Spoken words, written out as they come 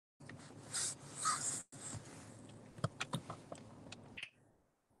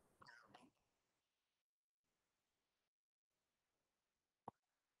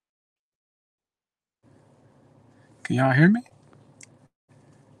Can y'all hear me?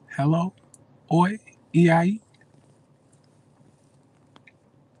 Hello? Oi? E-I-E?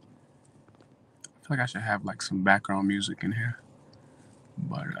 I feel like I should have like some background music in here.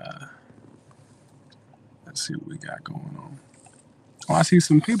 But let's see what we got going on. Oh, I see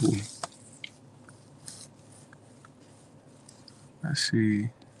some people. Let's see.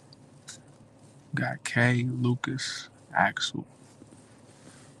 Got Kay, Lucas, Axel.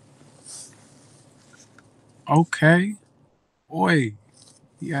 Ok. Oi.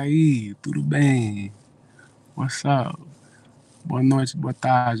 E aí? Tudo bem? What's up? Boa noite, boa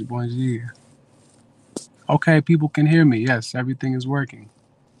tarde, bom dia. Okay, people can hear me. Yes, everything is working.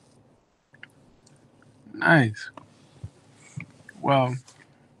 Nice. Well,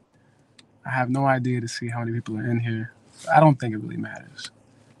 I have no idea to see how many people are in here. I don't think it really matters.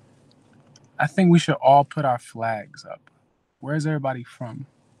 I think we should all put our flags up. Where's everybody from?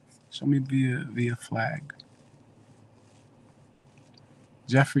 Show me via flag.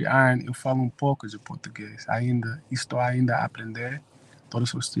 Jeffrey Iron, eu falo pouco de português. Estou ainda a aprender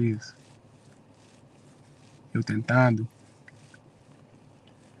todos os dias. Eu tentando.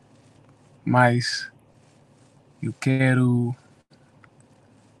 Mas eu quero.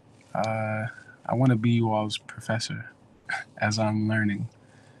 I want to be you all's professor as I'm learning.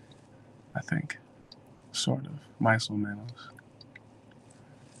 I think. Sort of. Mais ou menos.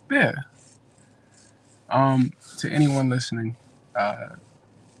 Yeah. To anyone listening,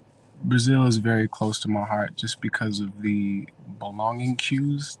 Brazil is very close to my heart just because of the belonging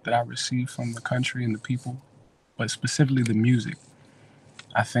cues that I receive from the country and the people, but specifically the music.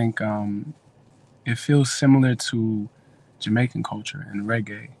 I think it feels similar to Jamaican culture and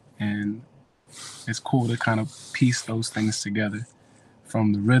reggae, and it's cool to kind of piece those things together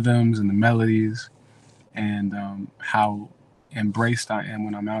from the rhythms and the melodies and how embraced I am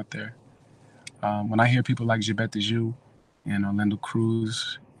when I'm out there. When I hear people like Gilberto Gil and Orlando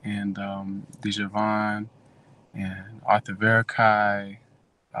Cruz and Djavan and Arthur Verkai,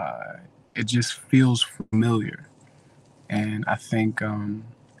 uh, it just feels familiar. And I think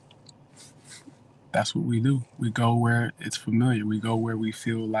that's what we do. We go where it's familiar. We go where we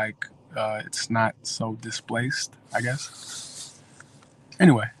feel like it's not so displaced, I guess.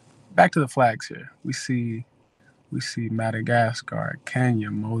 Anyway, back to the flags here. We see Madagascar,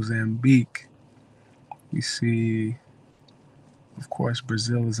 Kenya, Mozambique. We see, of course,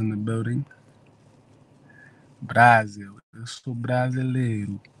 Brazil is in the building. Brazil. Eu sou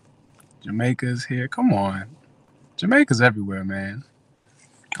brasileiro. Jamaica is here. Come on. Jamaica's everywhere, man.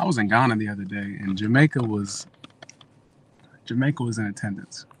 I was in Ghana the other day, and Jamaica was in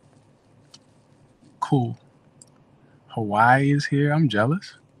attendance. Cool. Hawaii is here. I'm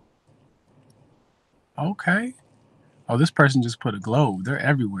jealous. Okay. Oh, this person just put a globe. They're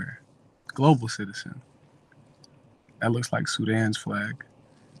everywhere. Global citizen. That looks like Sudan's flag.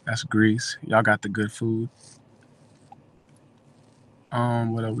 That's Greece. Y'all got the good food.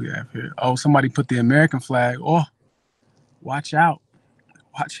 What do we have here? Oh, somebody put the American flag. Oh, watch out.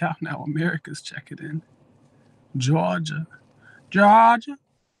 Watch out now. America's checking in. Georgia. Georgia.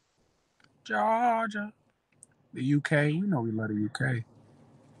 Georgia. The UK. We know we love the UK.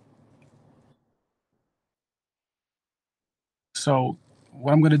 So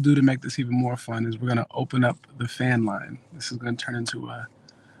what I'm going to do to make this even more fun is we're going to open up the fan line. This is going to turn into a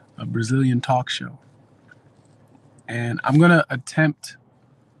Brazilian talk show. And I'm going to attempt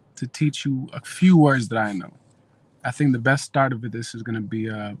to teach you a few words that I know. I think the best start of this is going to be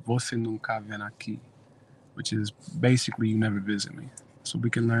Você nunca vem aqui, which is basically you never visit me. So we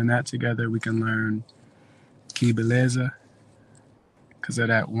can learn that together. We can learn Que Beleza, because of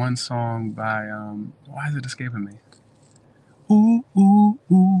that one song by, why is it escaping me?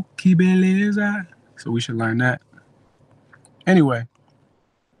 Que beleza. So we should learn that. Anyway,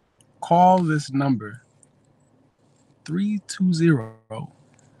 call this number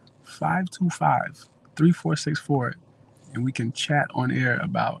 320-525-3464 and we can chat on air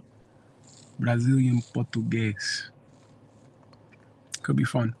about Brazilian Portuguese. Could be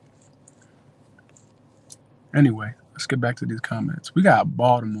fun. Anyway, let's get back to these comments. We got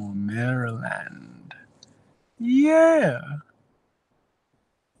Baltimore, Maryland. Yeah.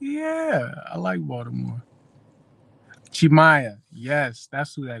 Yeah, I like Baltimore. Chimaya. Yes,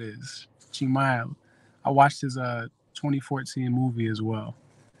 that's who that is. Chimaya. I watched his 2014 movie as well.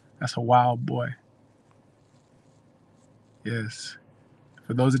 That's a wild boy. Yes.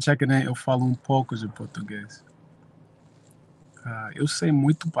 For those that checking in, eu falo pouco de português. Eu sei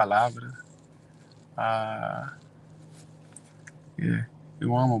muito palavras. Yeah.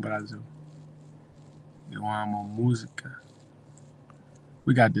 Eu amo Brasil. Eu amo música.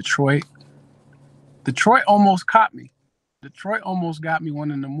 We got Detroit. Detroit almost caught me. Detroit almost got me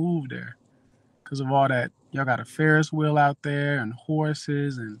wanting to move there because of all that. Y'all got a Ferris wheel out there and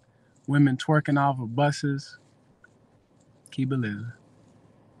horses and women twerking off of buses. Keep it living.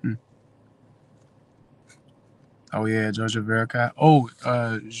 Hmm. Oh yeah, Georgia Vericat. Oh,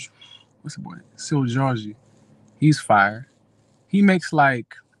 what's the boy? Sil Georgie. He's fire. He makes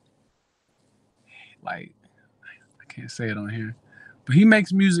like I can't say it on here, but he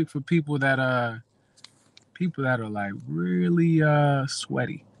makes music for people that are like really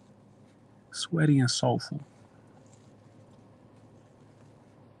sweaty and soulful.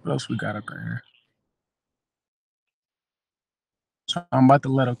 What else we got up there? So I'm about to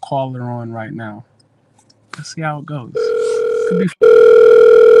let a caller on right now. Let's see how it goes. Could be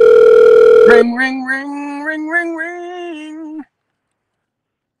ring, ring, ring, ring, ring, ring.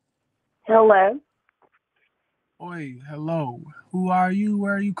 Hello. Oi, hello. Who are you?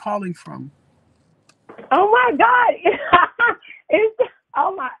 Where are you calling from? Oh my God. it's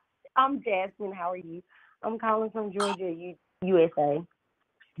oh my. I'm Jasmine. How are you? I'm calling from Georgia, USA.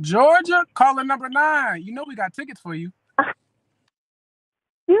 Georgia, caller number 9. You know we got tickets for you.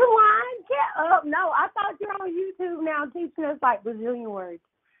 You lying? Get up. No, I thought you're on YouTube now teaching us like Brazilian words.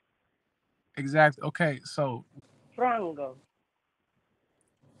 Exactly. Okay, so Frango.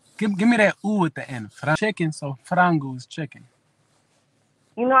 give me that ooh at the end. Chicken, so frango is chicken.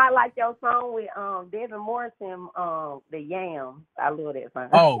 You know I like your song with Devin Morrison, the Yams. I love that song.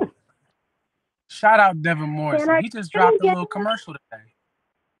 Oh, shout out Devin Can Morrison. I He just can I dropped a get little commercial today.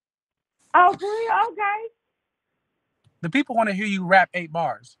 Oh, for real? Okay. The people want to hear you rap 8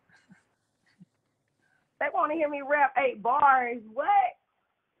 bars. They want to hear me rap 8 bars. What?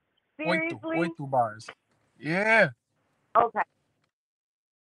 Seriously? Oito bars. Yeah. Okay.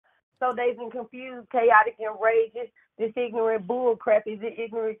 So they've been confused, chaotic, and outrageous. This ignorant bull crap. Is it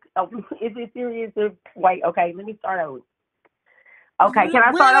ignorant? Oh, is it serious? Wait, okay, let me start over. Okay, can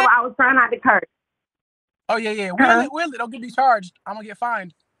I Wheel start over? it. I was trying not to curse. Oh yeah. Wheel Huh? it, wheel it. Don't get me charged. I'm gonna get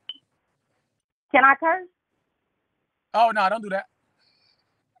fined. Can I curse? Oh no, don't do that.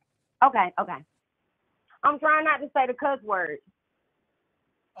 Okay, okay. I'm trying not to say the cuss word.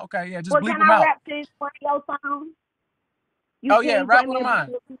 Okay, yeah, just Well, bleep can them I out. rap this radio song? You Oh yeah, can rap play one me of a mine.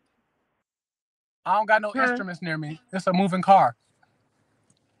 beat? I don't got no Huh? instruments near me. It's a moving car.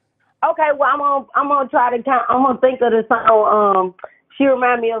 Okay, well, I'm gonna try to count. I'm gonna think of the song. She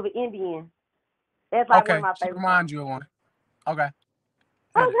remind me of an Indian. That's like one of Okay, my she favorite songs. reminds you of one. Okay,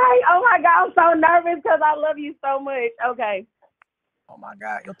 hit it. Okay. Oh my God, I'm so nervous because I love you so much. Okay. Oh my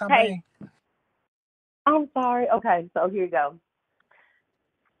God, yo Hey, também. I'm sorry. Okay, so here you go.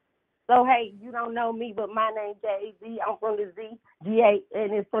 So hey, you don't know me, but my name Jay Z. I'm from the Z G A,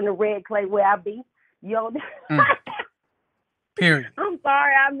 and it's from the red clay where I be. You don't. Mm, period. I'm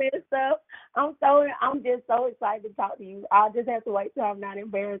sorry, I messed up. I'm just so excited to talk to you. I'll just have to wait till I'm not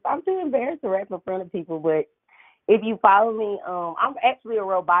embarrassed. I'm too embarrassed to rap in front of people, but if you follow me, I'm actually a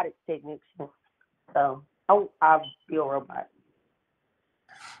robotics technician. So I feel robot.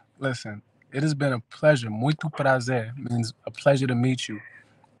 Listen, it has been a pleasure. Muito prazer means a pleasure to meet you.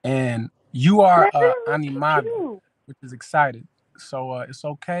 And you are Pleasure to meet animado, you. which is excited. So it's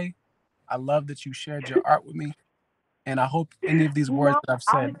okay. I love that you shared your art with me, and I hope any of these You words know, that I've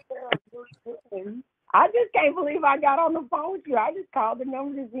I said. feel really good. I just can't believe I got on the phone with you. I just called the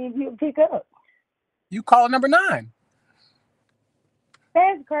number to see if you'd pick up. You call it number 9.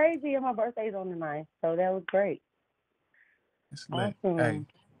 That's crazy. And my birthday's on the ninth, so that was great. It's lit. Hey, Awesome.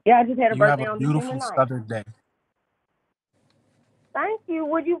 Yeah, I just had a you have birthday a on December beautiful ninth. Southern day. Thank you.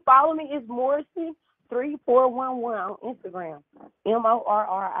 Would you follow me? It's Morrison3411 on Instagram.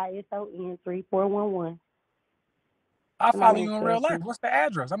 MORRISON 3411. I'll My follow name's you in real life. Jasmine. What's the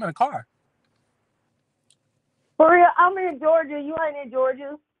address? I'm in a car. For real, I'm in Georgia. You ain't in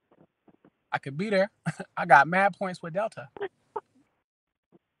Georgia. I could be there. I got mad points with Delta.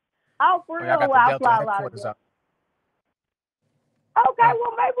 Oh, for Oh, y'all real? got Well, the I Delta fly a lot of headquarters Delta. up. Okay, Huh.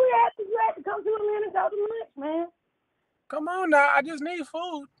 well, maybe you have to come to Atlanta and go to lunch, man. Come on now. I just need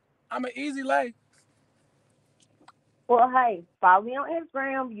food. I'm an easy lay. Well, hey, follow me on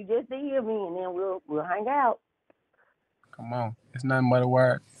Instagram. You just DM me, and then we'll hang out. Come on. It's nothing but a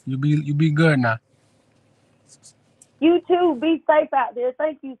word. You be good now. You too. Be safe out there.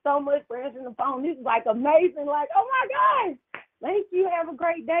 Thank you so much for answering the phone. This is like amazing. Like, oh my gosh. Thank you. Have a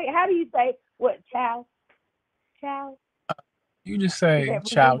great day. How do you say what? Ciao. Ciao. You just Is say that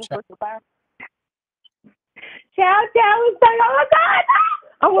ciao, Brazilian ciao. for goodbye? Ciao, ciao. And say, oh my God.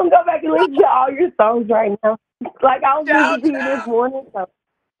 I'm gonna go back and listen to all your songs right now. Like I was Ciao, listening to you this ciao. morning. So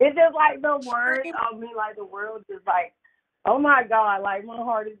it's just like the words Scream. of me, like the world just like Oh my God, like my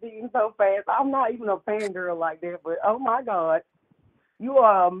heart is beating so fast. I'm not even a fangirl like that, but oh my God. You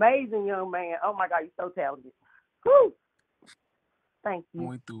are an amazing young man. Oh my God, you're so talented. Whew. Thank you.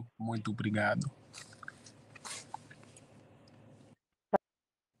 Muito, muito obrigado.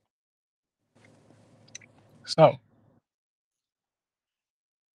 So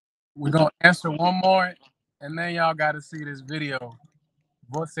we're gonna answer one more, and then y'all got to see this video.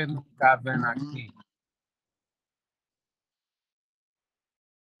 Você nunca vem aqui.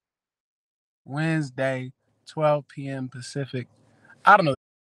 Wednesday, 12 p.m. Pacific. I don't know.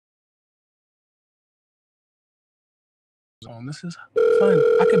 This is fun.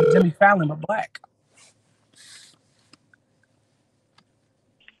 I could be Jimmy Fallon, but black.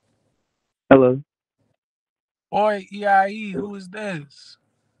 Hello. Oi, EIE, who is this?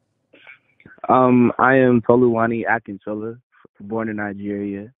 I am Toluwani Akintola, born in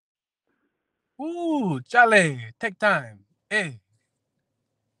Nigeria. Ooh, Chale, take time. Hey,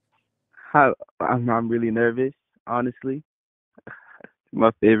 How I'm really nervous, honestly.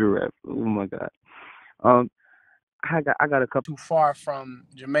 My favorite rap. Oh my god. Um, I got a couple. too far from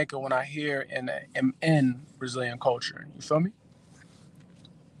Jamaica when I hear in Brazilian culture. You feel me?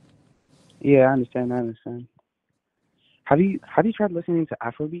 Yeah, I understand. I understand. Have you tried listening to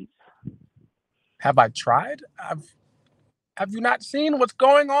Afrobeats? Have I tried? Have you not seen what's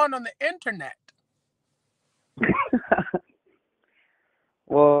going on the internet?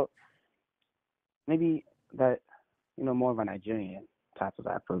 Well, maybe that more of a Nigerian type of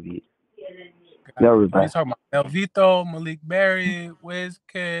Afrobeat. Got That it. was What are you that. talking about? Elvito, Malik Berry,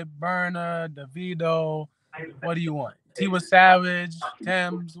 Wizkid, Burna, Davido. What do you want? Tiwa Savage,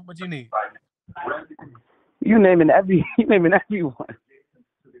 Thames. What you need? You naming everyone.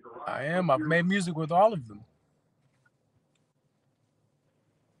 I am. I've made music with all of them.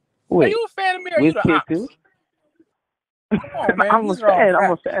 Are Wait, you a fan of me or are you the Wizkid too? ops? Come on, man. I'm a These are all fan. I'm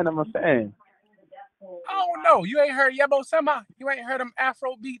a facts. fan. I'm a fan. I don't know. You ain't heard Yebo Sema. You ain't heard them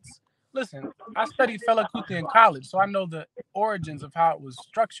Afro beats. Listen, I studied Fela Kuti in college, so I know the origins of how it was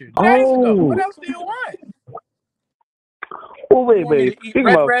structured days ago. What Oh, else do you want? oh You wait, want me wait. to eat Speaking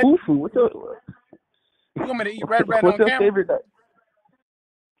red about red? fufu, You want me to eat red red what's on your camera? favorite?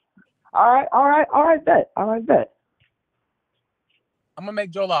 All right, bet. All right, bet. I'm gonna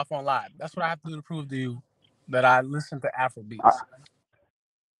make Jollof on live. That's what I have to do to prove to you that I listen to Afro Uh, beats.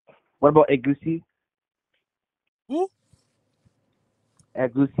 what about egusi? Who?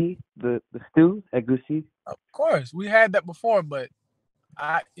 Egusi, the stew, egusi. Of course, we had that before, but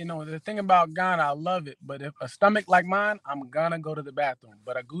the thing about Ghana, I love it. But if a stomach like mine, I'm gonna go to the bathroom.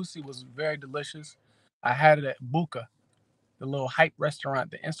 But agusi was very delicious. I had it at Buka, the little hype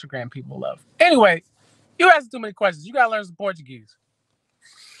restaurant that Instagram people love. Anyway, you asked too many questions. You gotta learn some Portuguese.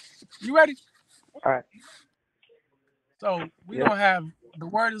 You ready? All right. So we Yep. gonna have the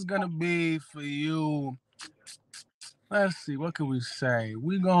word is gonna be for you. Let's see, what could we say?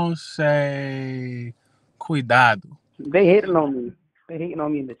 We gonna say cuidado. They hating on me. They hating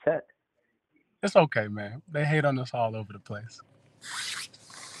on me in the chat. It's okay, man. They hate on us all over the place.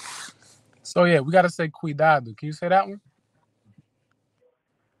 So yeah, we gotta say cuidado. Can you say that one?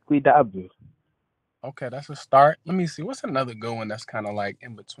 Cuidado. Okay, that's a start. Let me see. What's another good one that's kind of like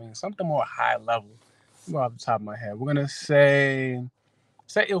in between? Something more high level. Go off the top of my head. We're gonna say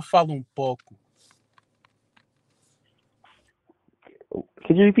eu falo pouco.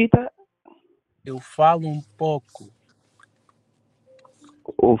 Could you repeat that? Eu falo pouco.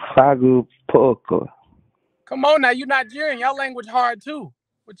 O fago pouco. Come on now, you Nigerian. Y'all language hard too.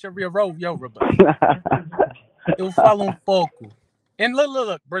 With your Yoruba. Eu falo pouco. And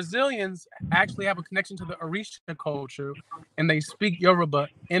look, Brazilians actually have a connection to the Orisha culture, and they speak Yoruba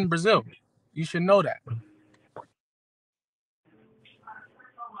in Brazil. You should know that.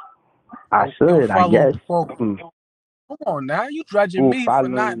 I So eu should, I falo guess. pouco. Mm. Come on now, you judging O me for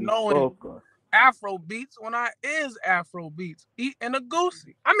not falo knowing pouco. Afro beats when I is Afro beats. Eating a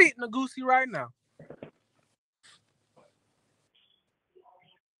goosey. I'm eating a goosey right now.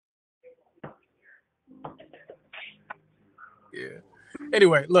 Yeah.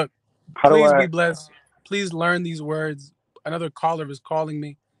 Anyway, look, How do please I? be blessed. Please learn these words. Another caller is calling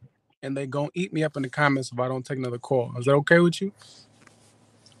me, and they gonna eat me up in the comments if I don't take another call. Is that okay with you?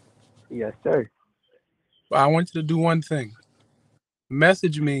 Yes, sir. But I want you to do one thing.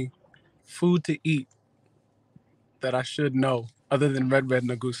 Message me food to eat that I should know other than red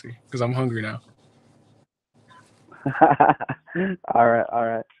nagusi because I'm hungry now. All right, all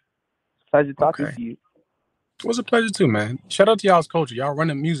right. Pleasure talking Okay. to you. It was a pleasure too, man. Shout out to y'all's culture. Y'all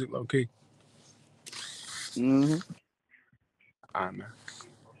running music low key. Hmm. All right, man.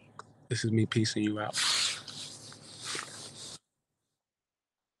 This is me piecing you out.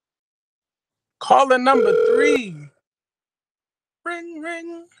 Caller number 3. Ring,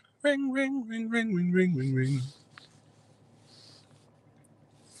 ring, ring, ring, ring, ring, ring, ring, ring, ring.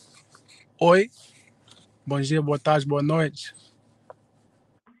 Oi. Bom dia, boa tarde, boa noite.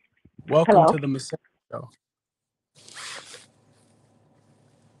 Welcome Hello. to the Masego Show.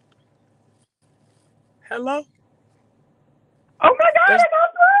 Hello? Oh my God, There's... it got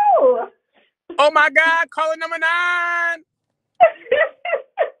through. Oh my God, caller number 9.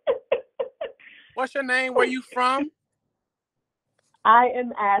 What's your name? Where you from? I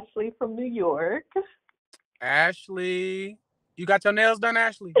am Ashley from New York. Ashley. You got your nails done,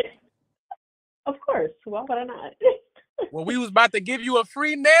 Ashley? Of course. Why would I not? Well, we was about to give you a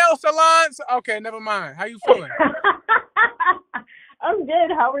free nail salon. Okay, never mind. How you feeling? I'm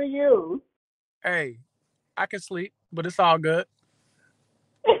good. How are you? Hey, I can sleep, but it's all good.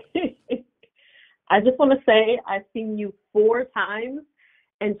 I just want to say I've seen you 4 times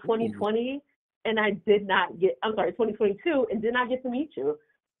in Ooh. 2020, and I did not get, I'm sorry, 2022, and did not get to meet you.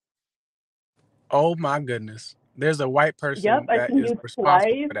 Oh my goodness. There's a white Yep, person I've that seen is you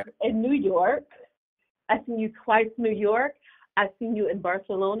responsible twice for that. in New York. I've seen you twice in New York. I've seen you in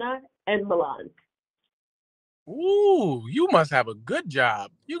Barcelona and Milan. Ooh, you must have a good job.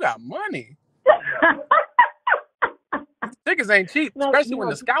 You got money. Tickets ain't cheap, No, especially when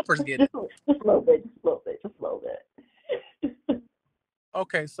the scalpers get it. just a little bit, just a little bit, just a little bit.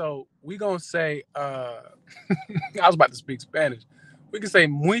 Okay, so we gonna say I was about to speak Spanish. We can say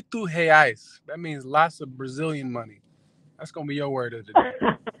muito reais. That means lots of Brazilian money. That's gonna be your word of the day.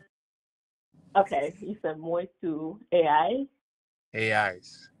 Okay, you said muito AI.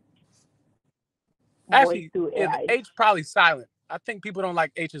 Reais. Actually, Muito yeah, the AI. H probably silent. I think people don't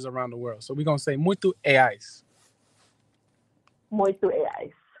like H's around the world, so we're gonna say muito reais. Muito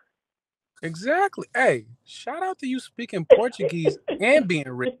AI. Exactly. Hey, shout out to you speaking Portuguese and being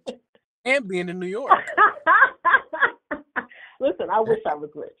rich and being in New York. Listen, I wish I was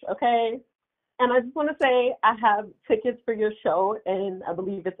rich, okay? And I just want to say I have tickets for your show, and I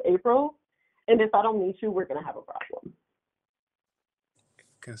believe it's April. And if I don't meet you, we're going to have a problem.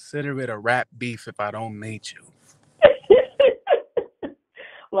 Consider it a rap beef if I don't meet you.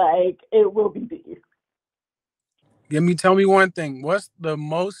 Like, it will be beef. Tell me one thing. What's the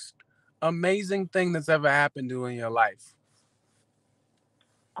most amazing thing that's ever happened to you in your life?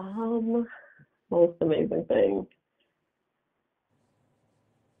 Most amazing thing.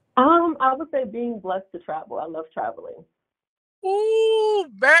 I would say being blessed to travel. I love traveling. Ooh,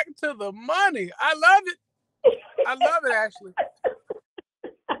 back to the money. I love it. I love it, Ashley.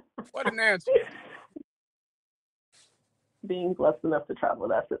 What an answer. Being blessed enough to travel.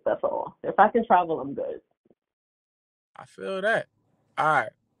 That's it. That's all. If I can travel, I'm good. I feel that. All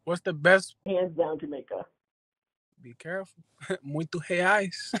right. What's the best? Hands down, Jamaica. Be careful. Muito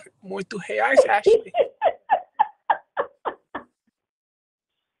reais. Muito reais, Ashley.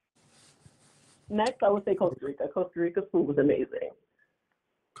 Next, I would say Costa Rica. Costa Rica's food was amazing.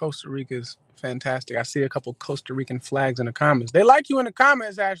 Costa Rica's fantastic. I see a couple Costa Rican flags in the comments. They like you in the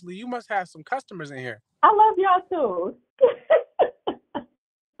comments, Ashley. You must have some customers in here. I love y'all too.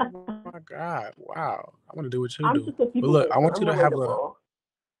 Oh my God. Wow. I want to do what you I'm do. just a people But look, person. I want I'm you to relatable.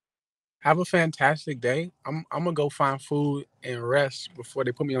 have a fantastic day. I'm gonna go find food and rest before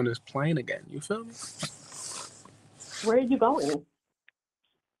they put me on this plane again. You feel me? Where are you going?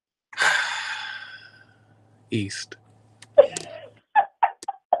 East.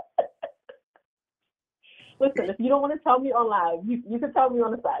 Listen, if you don't want to tell me on live, you can tell me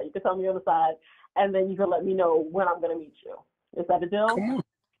on the side. You can tell me on the side, and then you can let me know when I'm going to meet you. Is that a deal? Come on.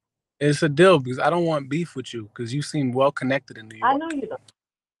 It's a deal because I don't want beef with you because you seem well connected in New York. I know you don't.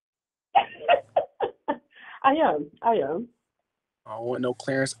 I am. I don't want no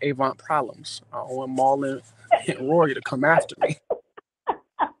Clarence Avant problems. I don't want Marlon and Rory to come after me.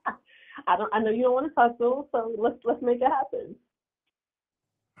 I know you don't want to tussle, so let's make it happen.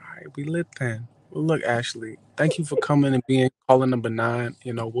 All right, we lit then. Well, look, Ashley, thank you for coming and being caller number 9.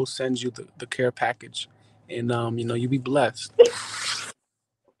 We'll send you the care package, and you be blessed.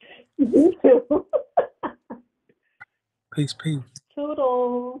 You too. Peace.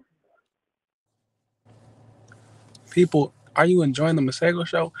 Toodles. People, are you enjoying the Masego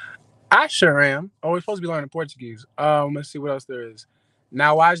show? I sure am. Oh, we're supposed to be learning Portuguese. Let's see what else there is.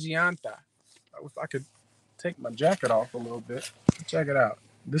 Now, adianta. If I could take my jacket off a little bit. Check it out.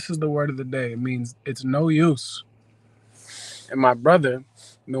 This is the word of the day. It means it's no use. And my brother,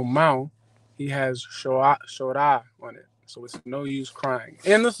 Milmão, he has chorá on it. So it's no use crying.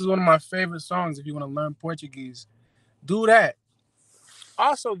 And this is one of my favorite songs. If you want to learn Portuguese, do that.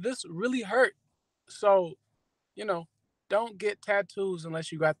 Also, this really hurt. So, don't get tattoos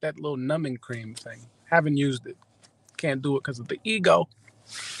unless you got that little numbing cream thing. Haven't used it. Can't do it because of the ego.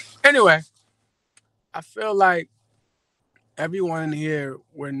 Anyway, I feel like everyone in here,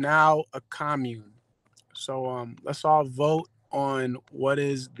 we're now a commune. So let's all vote on what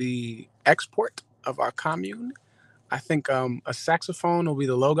is the export of our commune. I think a saxophone will be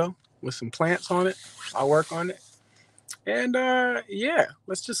the logo with some plants on it. I'll work on it. And yeah,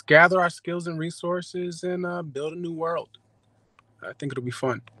 let's just gather our skills and resources and build a new world. I think it'll be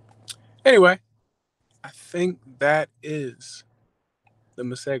fun. Anyway, I think that is the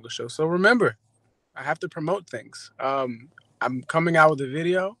Masego show. So remember, I have to promote things. I'm coming out with a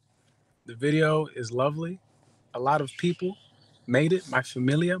video. The video is lovely. A lot of people made it. My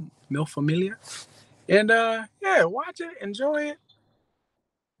familia, mil familia, and yeah, watch it, enjoy it,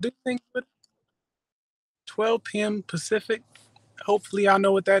 do things with it. 12 p.m. Pacific. Hopefully, y'all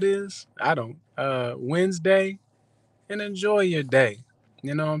know what that is. I don't. Wednesday, and enjoy your day.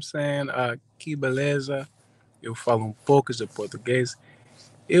 You know what I'm saying? Que beleza. Eu falo pouco de português.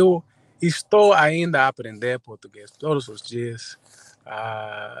 Eu estou ainda a aprender português todos os dias.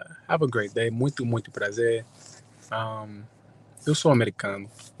 Have a great day. Muito, muito prazer. Um, eu sou americano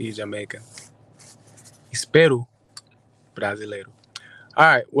e Jamaican. Espero brasileiro. All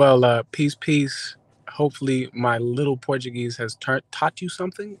right. Well, peace, peace. Hopefully, my little Portuguese has taught you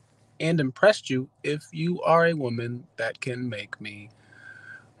something and impressed you if you are a woman that can make me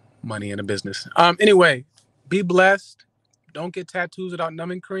money in a business. Anyway, be blessed. Don't get tattoos without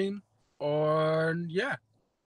numbing cream. Or, yeah.